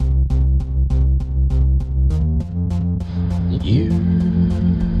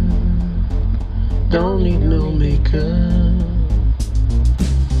Don't need no makeup.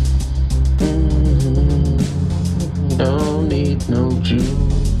 Don't need no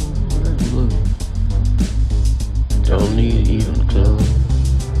jewelry. Don't need even clothes.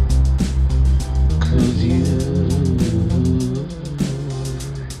 'Cause you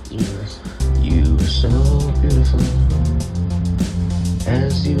are so beautiful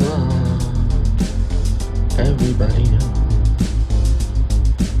as you are. Everybody knows.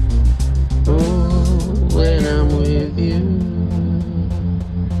 Oh, when I'm with you,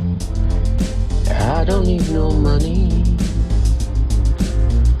 I don't need no money.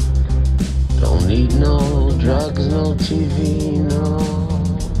 Don't need no drugs, no TV, no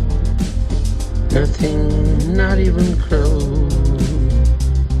nothing, not even clothes.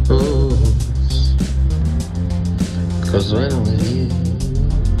 'Cause when I'm with you,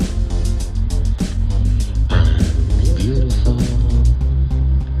 I'm beautiful.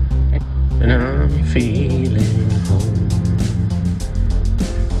 And I'm feeling home.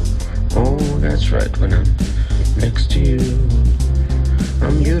 Oh, that's right, when I'm next to you,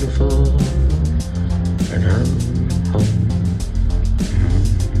 I'm beautiful. And I'm home.